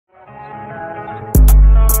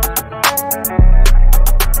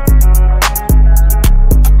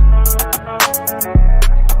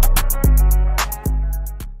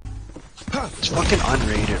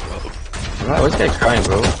What's that crying,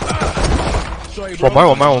 bro? One more.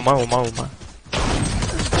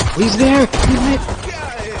 He's there! He's there!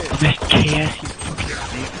 KS, you fucking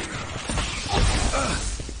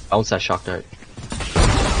Bounce that shock dart.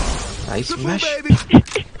 Nice mesh.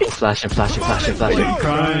 Flashing.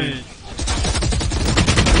 crying.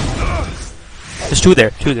 There's two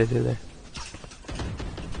there.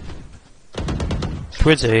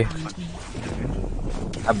 Towards A.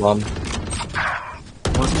 I bombed.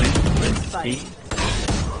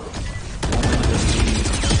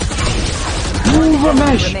 Move,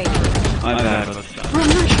 mesh!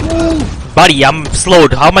 Buddy, I'm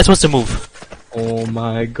slowed. How am I supposed to move? Oh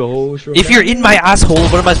my gosh. If you're in my asshole,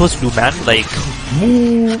 what am I supposed to do, man? Like,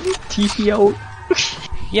 move! TP out!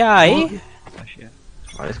 yeah, eh?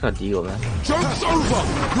 Oh, this got deal, man. Joke's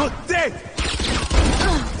over! You're dead!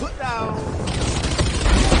 Put down!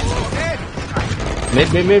 Mid,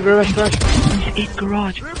 Ramesh. He's in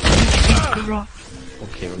garage.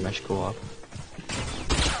 Okay, Ramesh, go up.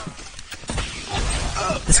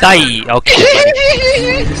 This guy,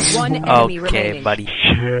 okay. One enemy Okay, remaining. buddy.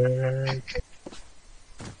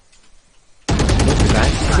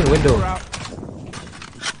 Guys, he's in window.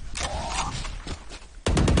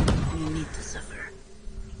 You need to suffer.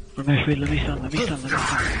 Ramesh, wait, let me stun.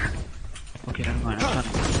 Okay, never mind, I'm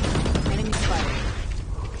stunning. Enemy spotted.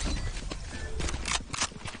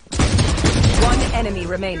 One enemy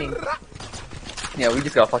remaining. Yeah, we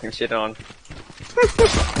just got fucking shit on.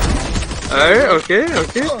 Alright, okay.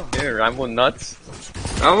 Yeah, Rambo nuts.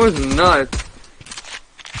 That was nuts.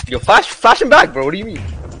 Yo, flash him back, bro. What do you mean?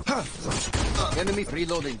 Enemy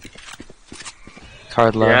reloading.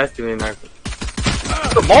 Card Yeah, that's doing that.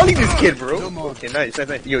 Molly this kid, bro. No more. Okay, nice.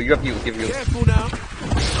 Yo, you have you. Give you. Careful now.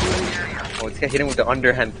 Oh, this guy hit him with the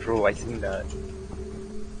underhand throw. I seen that.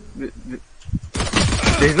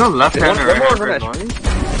 There's no left hand or One more, right Ramesh.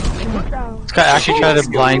 hand. This guy actually tried to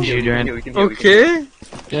blind you during. We can heal. Okay.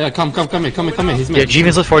 Yeah, come in. He's Yeah, mid.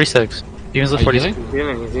 G-Vin's lit 46. G-Vin's lit Are you 46.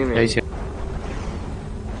 healing? He's healing. Yeah, he's here.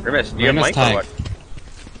 Ramesh, do you have Ramesh mic tag. or what?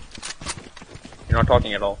 You're not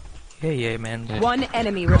talking at all. Yeah, man. Yeah. One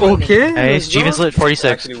enemy remaining. Okay. Hey, G-Vin's lit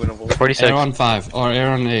 46. Actually winnable. 46. Air on 5 or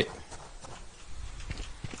air on 8.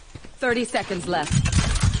 30 seconds left.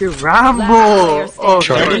 Rambo! Oh,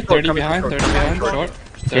 Short. 30 behind, short.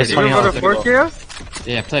 Yes, 30. 20 you for health. the 4 chaos?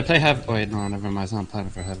 Yeah, play heavy. Oh, wait, no, never mind. It's not planning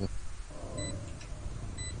for heavy.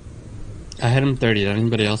 I hit him 30. Did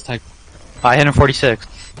anybody else tag? I hit him 46.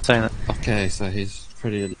 Saying that. Okay, so he's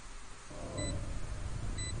pretty.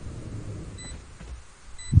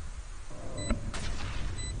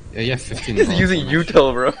 Yeah, 15. He's using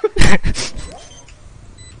util, bro.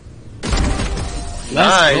 Nice.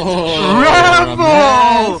 Rambo!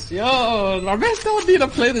 Ramesh! Yo, Ramesh don't need to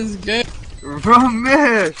play this game.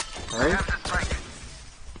 Ramesh! Right?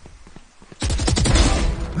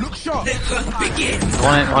 Look sharp.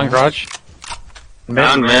 One in garage.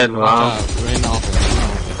 Mid, wow. Rain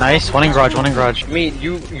off. Nice. One in garage. I mean,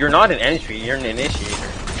 you're not an entry. You're an initiator.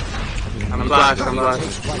 I'm flash. One more.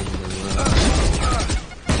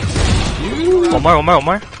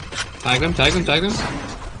 Tag them.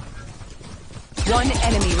 One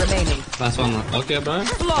enemy remaining. Last one. Okay, bro.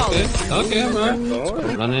 Flawless. Okay, bro.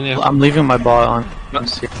 Oh. Run in here. I'm leaving my ball on.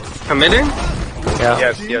 Committing? Yeah.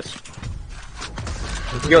 Yes.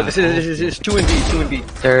 Yo, this is 2 and B.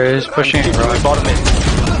 There is pushing garage. Bottom mid.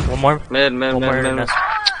 One more. Mid. One more. Nest.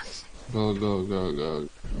 Go.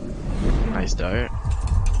 Nice dart.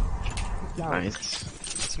 Nice.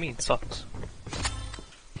 It's me. It sucks.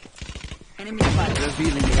 Enemy spotted.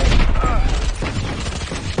 Reloading.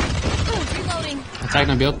 Attack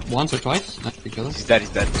him build once or twice. Not to kill us. He's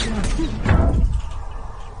dead. I'm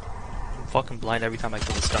fucking blind every time I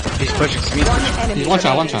kill this guy. He's pushing speed. One enemy One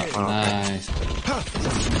remaining. shot. Nice.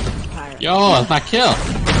 Yo, that's my kill.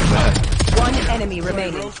 One enemy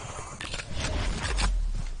remaining.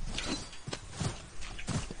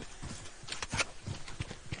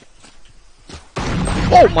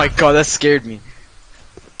 Oh my god, that scared me.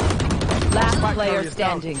 Last player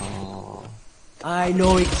standing. Oh, I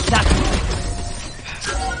know exactly.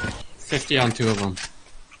 50 on 2 of them.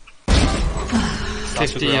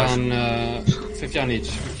 50 on each.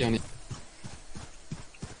 50 on each.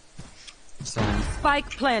 So, Spike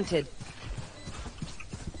planted.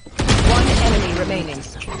 One enemy remaining.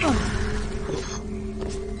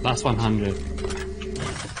 last 100.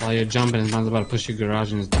 While you're jumping, his man's about to push your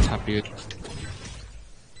garage and just tap you.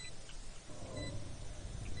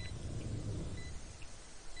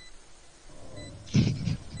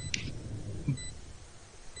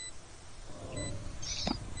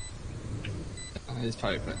 He's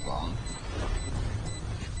probably quite long.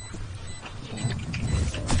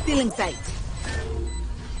 Feeling sight.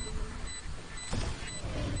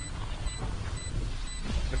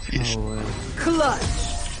 Sheesh. No way. Clutch.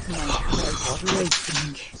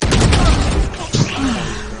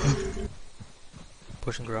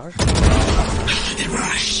 Pushing garage.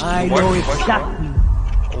 I know exactly.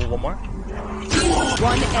 Oh, one more.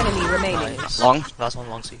 One enemy remaining. Nice. Long. Last one,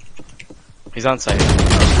 long C. He's on site.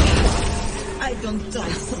 I don't die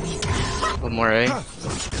so easy. One more A.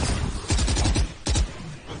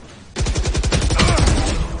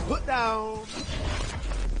 Put down.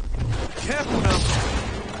 Careful now.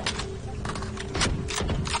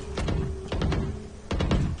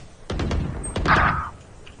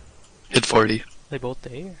 Hit 40. They both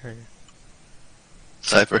A or?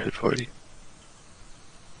 Cypher hit 40.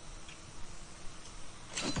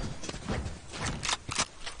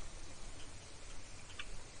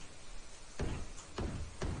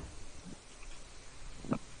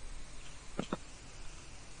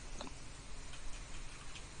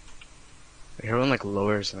 Everyone like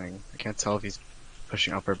lower something. I can't tell if he's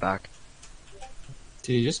pushing up or back.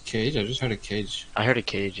 Did he just cage? I just heard a cage. I heard a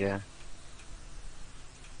cage, yeah.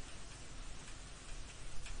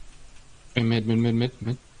 Hey, mid.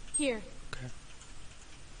 Here.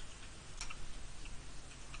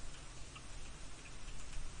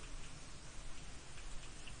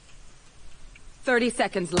 30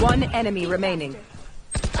 seconds. One enemy remaining.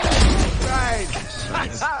 Right.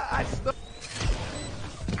 I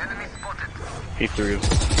He threw.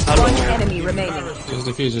 One enemy remaining. Just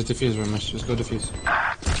defuse, Ramesh. Just go defuse.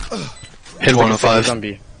 Hit 105. He's on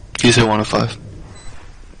B. He's hit 105.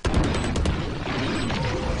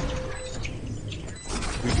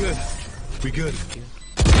 We good.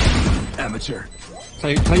 Amateur.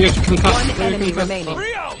 Play your concuss. One enemy remaining.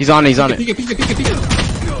 He's on it. Oof!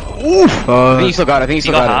 I think he still got it.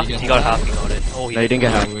 He got half. He got half. He got it. Oh, he No, he didn't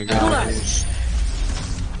get half. We got it.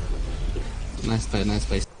 Nice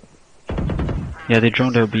play. Yeah, they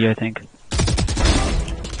droned out B, I think.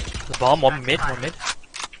 The bomb. One mid.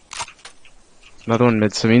 Another one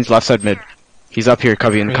mid. So means left side mid. He's up here,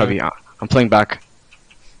 Covey and Covey. I'm playing back.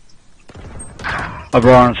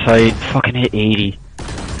 Abrar on site. Fucking hit 80.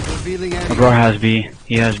 Revealing enemy. Abrar has B.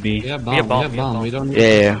 He has B. We have bomb. We don't need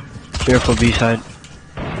Yeah. Careful B side.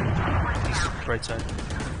 Right side.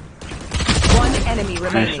 One enemy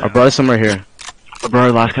remaining. I brought it somewhere here.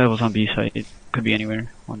 Abrar last guy was on B side. It could be anywhere.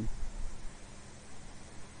 One.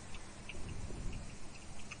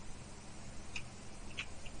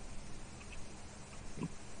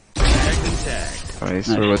 Nice.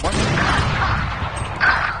 We're with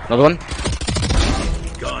another one.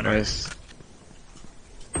 Nice.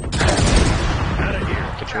 Good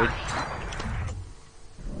trade.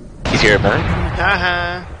 He's here, man.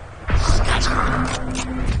 Haha.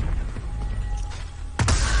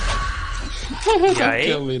 Yeah, eh?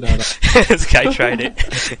 Kill me, Dada. This guy tried it.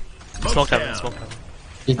 Smoke heaven.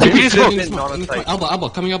 Elbow,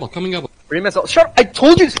 coming elbow. Remus, shut up! I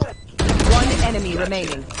told you! One enemy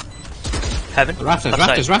remaining. Heaven. Rafters.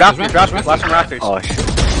 Rafters, last one rafters. Oh shit.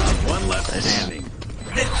 One left standing.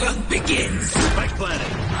 The fun begins. Spike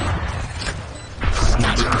planted.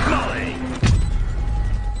 Molly.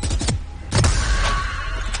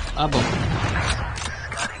 Elbow.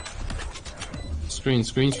 Screens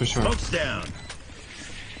for sure. Smoke's down.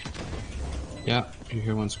 Yeah, you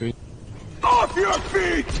hear one screen. Off your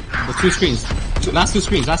feet! The two screens. Last two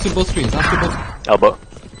both screens. Elbow.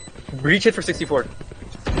 Reach it for 64.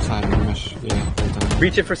 Side Ramesh. Yeah, hold on.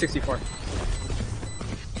 Reach it for 64.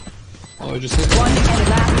 Oh, I just hit One and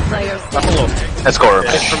last player standing. Let's go,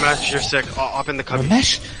 Ramesh. You're sick. Up in the cubby.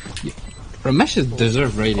 Ramesh is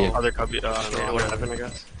deserved radio. Other cubby, other heaven, I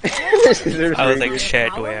guess. I was like,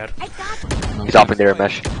 shit, where? He's up in there,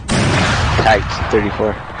 Ramesh. Tagged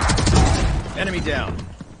 34. Enemy down.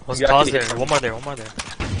 What's You pause actually there? hit One more there.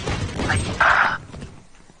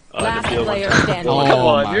 Last player standing. Oh, Come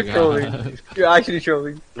on, my you're God. trolling. You're actually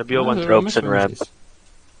trolling. Nabil went Ramesh ropes and ran.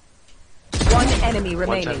 One enemy 110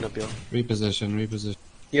 remaining. Nabil. Reposition.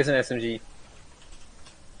 He has an SMG.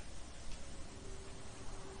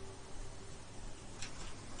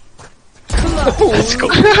 Let's go.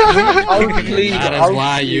 I'll leave. That is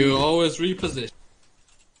why you always reposition.